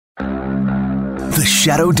The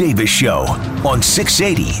Shadoe Davis Show on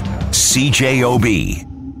 680 CJOB.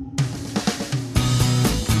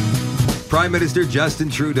 Prime Minister Justin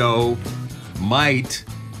Trudeau might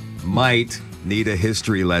need a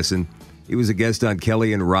history lesson. He was a guest on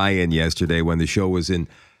Kelly and Ryan yesterday when the show was in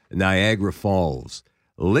Niagara Falls.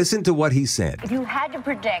 Listen to what he said. If you had to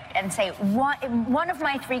predict and say one of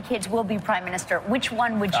my three kids will be prime minister, which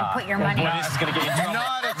one would you put your money on? This is going to get you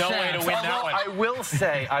no way to win that one. I will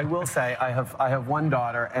say, I have one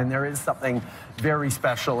daughter, and there is something very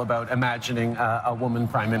special about imagining a woman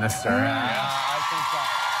prime minister. I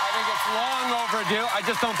think it's long overdue. I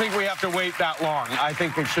just don't think we have to wait that long. I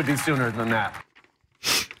think it should be sooner than that.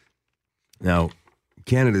 Now,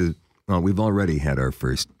 Canada, well, we've already had our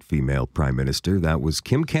first female prime minister. That was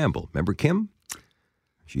Kim Campbell. Remember Kim?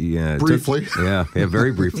 She briefly.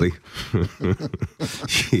 Very briefly.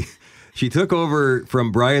 She took over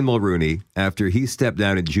from Brian Mulroney after he stepped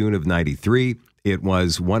down in June of 93. It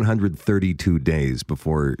was 132 days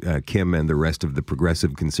before Kim and the rest of the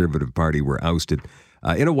Progressive Conservative Party were ousted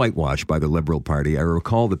in a whitewash by the Liberal Party. I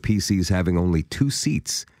recall the PCs having only 2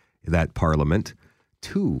 seats in that parliament.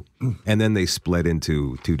 2. And then they split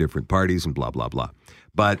into 2 different parties and blah, blah, blah.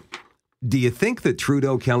 But do you think that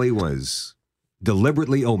Trudeau, Kelly, was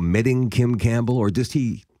deliberately omitting Kim Campbell, or just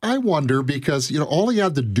he... I wonder because, all he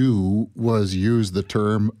had to do was use the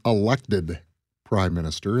term elected prime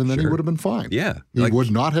minister, and then he would have been fine. Yeah. He would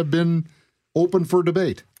not have been open for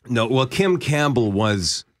debate. No, well, Kim Campbell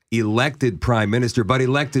was elected prime minister, but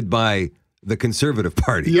elected by the Conservative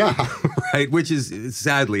Party. Yeah. Right? Which is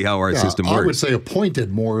sadly how our system works. I would say appointed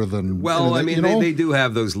more than... Well, they do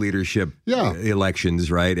have those leadership elections,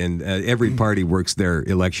 right? And every party works their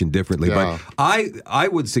election differently. Yeah. But I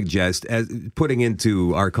would suggest, as putting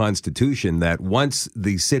into our Constitution, that once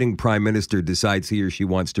the sitting prime minister decides he or she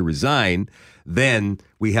wants to resign, then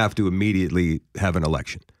we have to immediately have an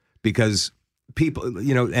election. Because... people,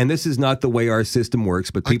 and this is not the way our system works,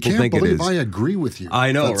 but people think it is. I agree with you.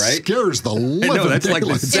 I know, that right? Scares the living that's like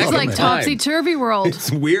the It's like topsy-turvy world. It's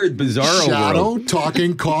weird, bizarro Shadow world.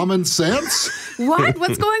 talking common sense. What?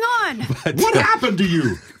 What's going on? What happened to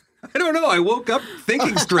you? I don't know. I woke up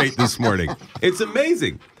thinking straight this morning. It's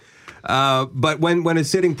amazing. But when a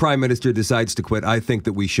sitting prime minister decides to quit, I think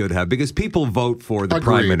that we should have, because people vote for the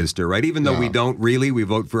prime minister, right? Even though we don't really, we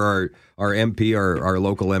vote for our MP, our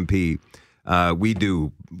local MP. We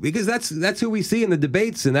do, because that's who we see in the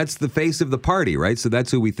debates, and that's the face of the party, right? So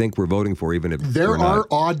that's who we think we're voting for, even if there are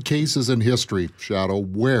odd cases in history, Shadow,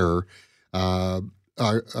 where an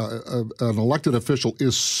elected official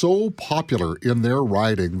is so popular in their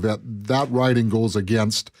riding that riding goes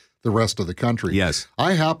against the rest of the country. Yes.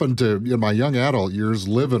 I happened to, in my young adult years,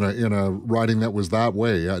 live in a riding that was that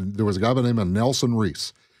way. There was a guy by the name of Nelson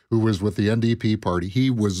Rees, who was with the NDP party. He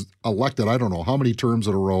was elected, I don't know how many terms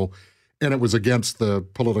in a row, and it was against the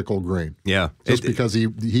political grain. Yeah. Just because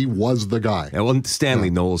he was the guy. Yeah, well,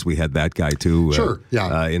 Stanley Knowles, we had that guy too. Sure,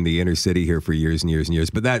 in the inner city here for years and years and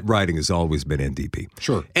years. But that riding has always been NDP.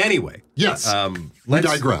 Sure. Anyway. Yes. We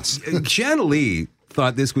digress. Shannah-Lee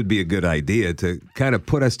thought this would be a good idea to kind of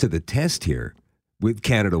put us to the test here with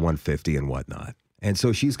Canada 150 and whatnot. And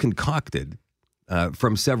so she's concocted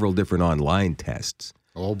from several different online tests.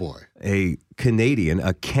 Oh, boy. A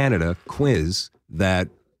Canada quiz that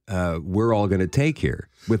we're all going to take here,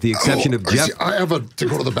 with the exception of Jeff. I have to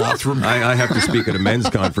go to the bathroom. I have to speak at a men's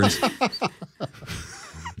conference.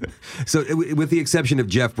 So with the exception of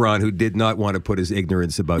Jeff Braun, who did not want to put his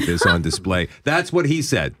ignorance about this on display. That's what he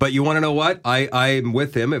said. But you want to know what? I'm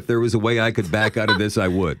with him. If there was a way I could back out of this, I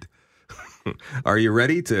would. Are you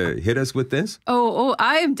ready to hit us with this? Oh,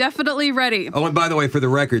 I am definitely ready. Oh, and by the way, for the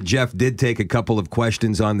record, Jeff did take a couple of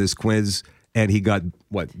questions on this quiz, and he got,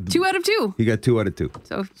 what? 2 out of 2. He got 2 out of 2.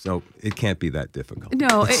 So it can't be that difficult.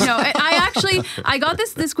 No. I got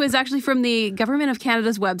this quiz actually from the Government of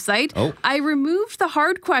Canada's website. Oh. I removed the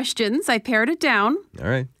hard questions. I pared it down. All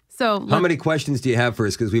right. So how many questions do you have for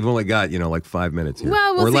us? Because we've only got, like 5 minutes here.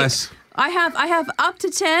 Well, we'll or see. less. I have up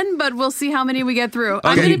to 10, but we'll see how many we get through. Okay.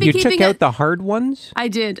 I'm going to be you keeping took out the hard ones? I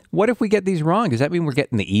did. What if we get these wrong? Does that mean we're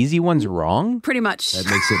getting the easy ones wrong? Pretty much. That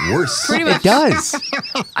makes it worse. Pretty much. It does.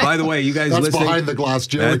 By the way, you guys That's listening? behind the glass,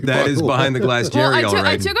 Jerry. That is behind the glass, Jerry, all right.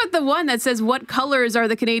 I took out the one that says, what colors are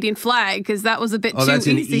the Canadian flag? Because that was a bit too easy. Oh, that's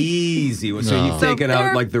an easy one. So you've taken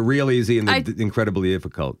out like the real easy and the incredibly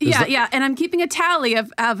difficult. Yeah. And I'm keeping a tally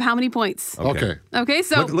of how many points. Okay,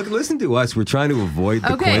 so... Listen to us. We're trying to avoid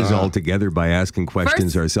the quiz altogether by asking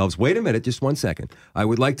questions ourselves. Wait a minute, just 1 second. I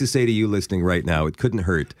would like to say to you listening right now, it couldn't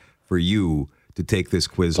hurt for you to to take this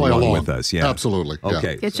quiz Play along along. with us. Yeah, Absolutely. Yeah.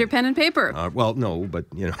 Okay. Get your pen and paper. Well, no, but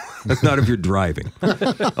not if you're driving.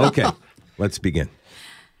 Okay, let's begin.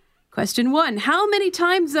 Question 1. How many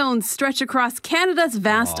time zones stretch across Canada's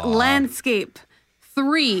vast landscape?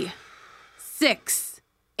 3, 6,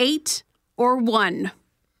 8, or 1?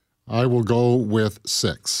 I will go with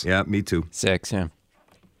 6. Yeah, me too. 6, yeah.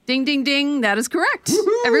 Ding, ding, ding. That is correct.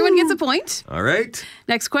 Everyone gets a point. All right.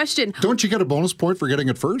 Next question. Don't you get a bonus point for getting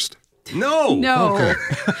it first? No. No. Okay.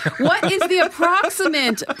 What is the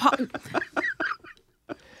approximate...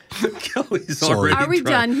 Kelly's Sorry. already Are we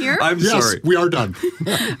trying. done here? I'm Yes, sorry. we are done.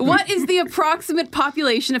 What is the approximate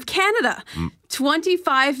population of Canada?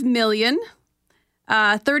 25 million,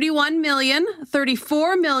 31 million,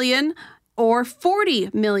 34 million, or 40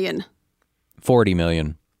 million? 40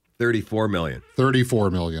 million. 34 million.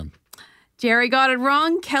 34 million. Jerry got it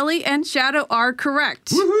wrong. Kelly and Shadow are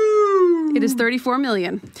correct. Woohoo! It is 34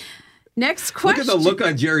 million. Next Look question. at the look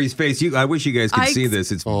on Jerry's face. I wish you guys could see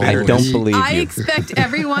this. It's Oh, I bitter. don't believe I you. expect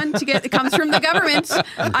everyone to get... It comes from the government.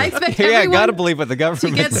 I expect Yeah, I everyone... gotta believe what the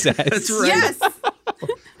government get- says. That's right. Yes.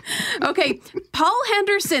 Okay, Paul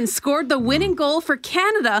Henderson scored the winning goal for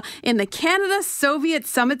Canada in the Canada-Soviet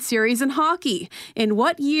Summit Series in hockey. In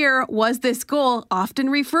what year was this goal, often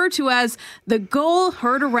referred to as the goal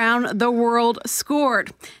heard around the world, scored?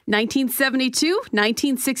 1972,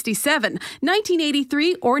 1967,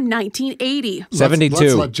 1983, or 1980? 72.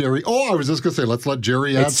 Let's let Jerry. Oh, I was just going to say, let's let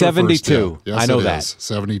Jerry answer It's 72. first. Yeah. Yes, I know it that. is.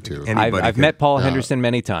 72. I've met Paul Henderson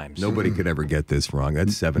many times. Nobody could ever get this wrong.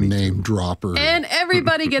 That's 72. Name dropper. And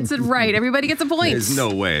everybody gets it right. Everybody gets a point. There's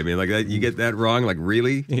no way. I mean, like that, you get that wrong? Like,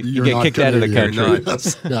 really? You You're get not kicked out of the Canadian. country.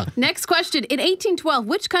 Yes. Yeah. Next question. In 1812,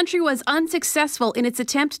 which country was unsuccessful in its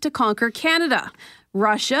attempt to conquer Canada?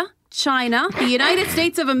 Russia, China, the United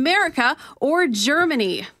States of America, or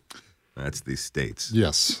Germany? That's the States.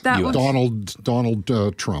 Yes. That was-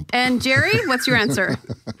 Donald Trump. And Jerry, what's your answer?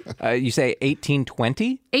 You say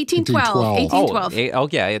 1820? 1812.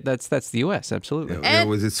 1812. Yeah, that's the U.S. Absolutely.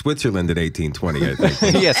 Was it Switzerland in 1820, I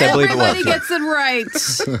think? Yes, I believe it Everybody was. gets it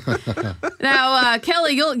right. Now,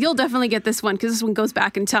 Kelly, you'll definitely get this one because this one goes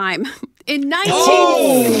back in time. In 19...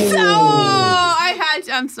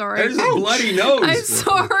 I'm sorry. There's a bloody nose. I'm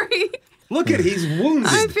sorry. Look at he's wounded.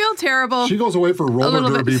 I feel terrible. She goes away for roller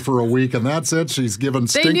little derby bit. for a week, and that's it. She's given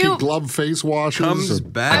stinky knew- glove face washes. Comes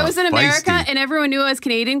and- back. I was in America feisty. and everyone knew I was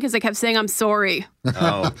Canadian because I kept saying I'm sorry.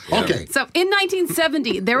 Oh, yeah. Okay. So in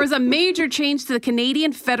 1970, there was a major change to the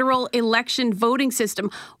Canadian federal election voting system.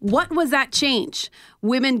 What was that change?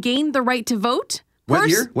 Women gained the right to vote. What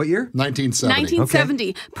year? What year? 1970.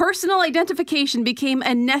 1970. Personal identification became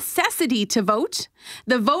a necessity to vote.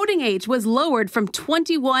 The voting age was lowered from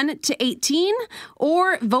 21 to 18,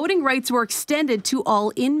 or voting rights were extended to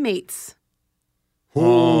all inmates.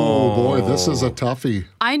 Oh, boy, this is a toughie.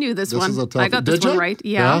 I knew this, This one. is a toughie. I got this Did one ya? right.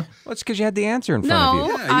 Yeah. Well, it's because you had the answer in front of No,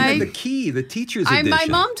 you. Yeah, you had the key, the teacher's edition. my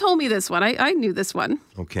mom told me this one. I knew this one.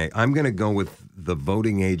 Okay, I'm going to go with the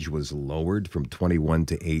voting age was lowered from 21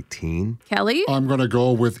 to 18. Kelly, I'm going to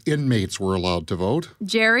go with inmates were allowed to vote.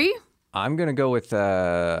 Jerry, I'm going to go with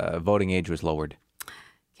voting age was lowered.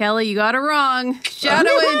 Kelly, you got it wrong. Shadow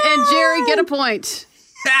and Jerry get a point.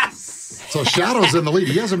 Yes! So Shadow's in the lead.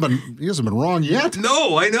 He hasn't been wrong yet.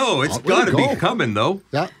 No, I know. It's Oh, way got to to be go. coming, though.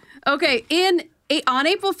 Yeah. Okay, on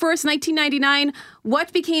April 1st, 1999,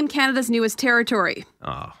 what became Canada's newest territory?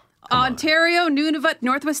 Oh, Ontario, Nunavut,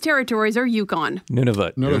 Northwest Territories, or Yukon?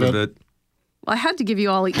 Nunavut. Nunavut. Well, I had to give you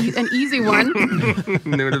all an easy one.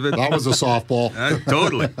 Nunavut. That was a softball.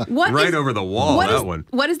 Totally. What right is- over the wall, What that is- one.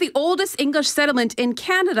 What is the oldest English settlement in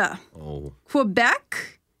Canada? Oh.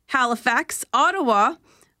 Quebec, Halifax, Ottawa,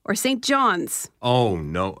 or St. John's? Oh,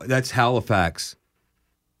 no. That's Halifax.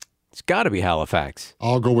 It's got to be Halifax.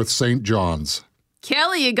 I'll go with St. John's.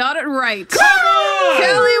 Kelly, you got it right. Come on!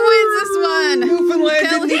 Kelly wins this one. Newfoundland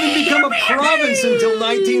Kelly. didn't even become a province until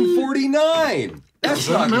 1949. That's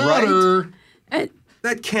not right. Matter.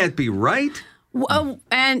 That can't be right.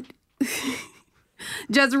 And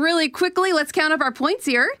just really quickly, let's count up our points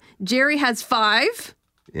here. Jerry has 5.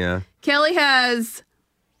 Yeah, Kelly has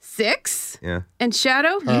 6. yeah. And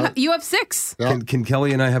Shadow, you have 6. Yeah. Can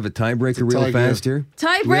Kelly and I have a tiebreaker real tie fast here? Do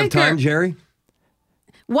we have Tiebreaker. time, Jerry?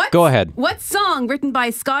 Go ahead. What song written by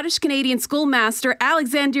Scottish-Canadian schoolmaster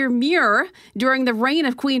Alexander Muir during the reign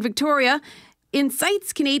of Queen Victoria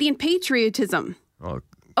incites Canadian patriotism? Oh,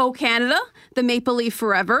 Oh Canada, The Maple Leaf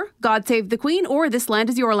Forever, God Save the Queen, or This Land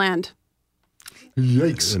Is Your Land?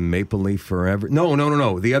 Yikes. the Maple Leaf Forever.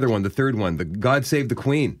 No. The other one, the third one. The God Save the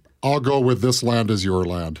Queen. I'll go with This Land Is Your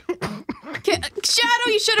Land. Shadow,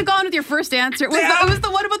 you should have gone with your first answer. It was the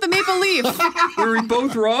one about the Maple Leaf. Were we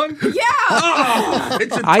both wrong? Yeah. Oh,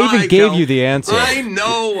 it's a tie, I even gave Kel. you the answer. I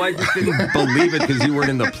know. I just didn't believe it because you weren't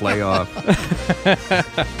in the playoff.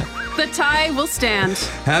 The tie will stand.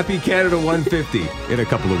 Happy Canada 150 in a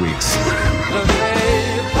couple of weeks.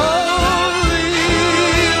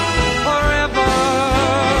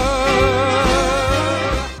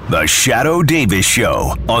 The Shadoe Davis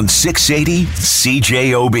Show on 680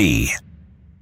 CJOB.